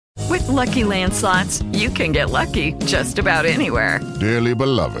Lucky Land Slots, you can get lucky just about anywhere. Dearly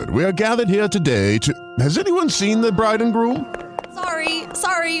beloved, we are gathered here today to... Has anyone seen the bride and groom?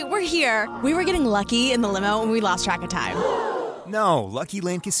 Sorry, we're here. We were getting lucky in the limo and we lost track of time. No, Lucky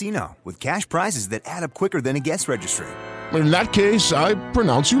Land Casino, with cash prizes that add up quicker than a guest registry. In that case, I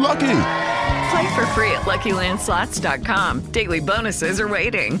pronounce you lucky. Play for free at LuckyLandSlots.com. Daily bonuses are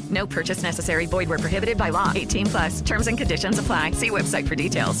waiting. No purchase necessary. Void where prohibited by law. 18+. Terms and conditions apply. See website for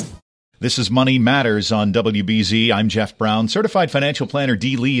details. This is Money Matters on WBZ. I'm Jeff Brown. Certified financial planner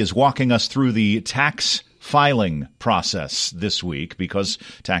Dee Lee is walking us through the tax filing process this week because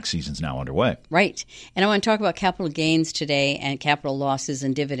tax season's now underway. Right. And I want to talk about capital gains today and capital losses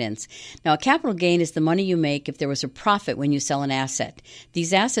and dividends. Now, a capital gain is the money you make if there was a profit when you sell an asset.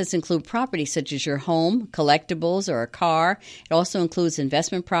 These assets include property such as your home, collectibles, or a car. It also includes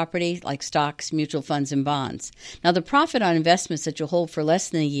investment property like stocks, mutual funds, and bonds. Now, the profit on investments that you'll hold for less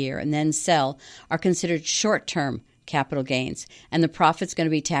than a year and then sell are considered short-term capital gains, and the profit's going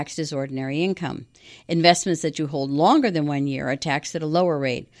to be taxed as ordinary income. Investments that you hold longer than 1 year are taxed at a lower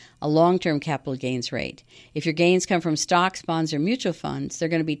rate, a long-term capital gains rate. If your gains come from stocks, bonds, or mutual funds, they're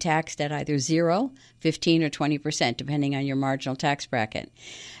going to be taxed at either 0, 15, or 20%, depending on your marginal tax bracket.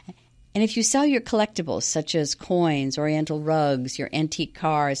 And if you sell your collectibles, such as coins, oriental rugs, your antique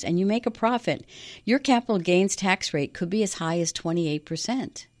cars, and you make a profit, your capital gains tax rate could be as high as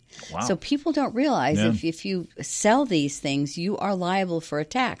 28%. Wow. So people don't realize if you sell these things, you are liable for a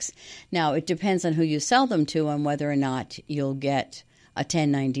tax. Now, it depends on who you sell them to and whether or not you'll get a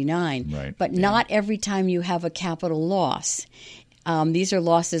 1099. Right. But not every time you have a capital loss. These are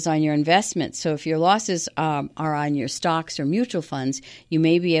losses on your investments. So if your losses are on your stocks or mutual funds, you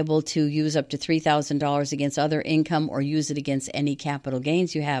may be able to use up to $3,000 against other income or use it against any capital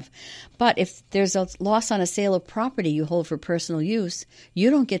gains you have. But if there's a loss on a sale of property you hold for personal use, you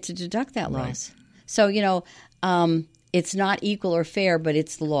don't get to deduct that loss. So, it's not equal or fair, but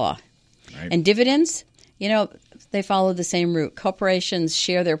it's the law. Right. And dividends, they follow the same route. Corporations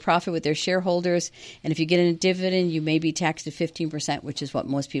share their profit with their shareholders, and if you get a dividend, you may be taxed at 15%, which is what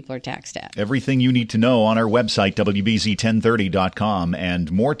most people are taxed at. Everything you need to know on our website, WBZ1030.com,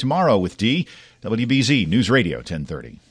 and more tomorrow with Dee, WBZ News Radio 1030.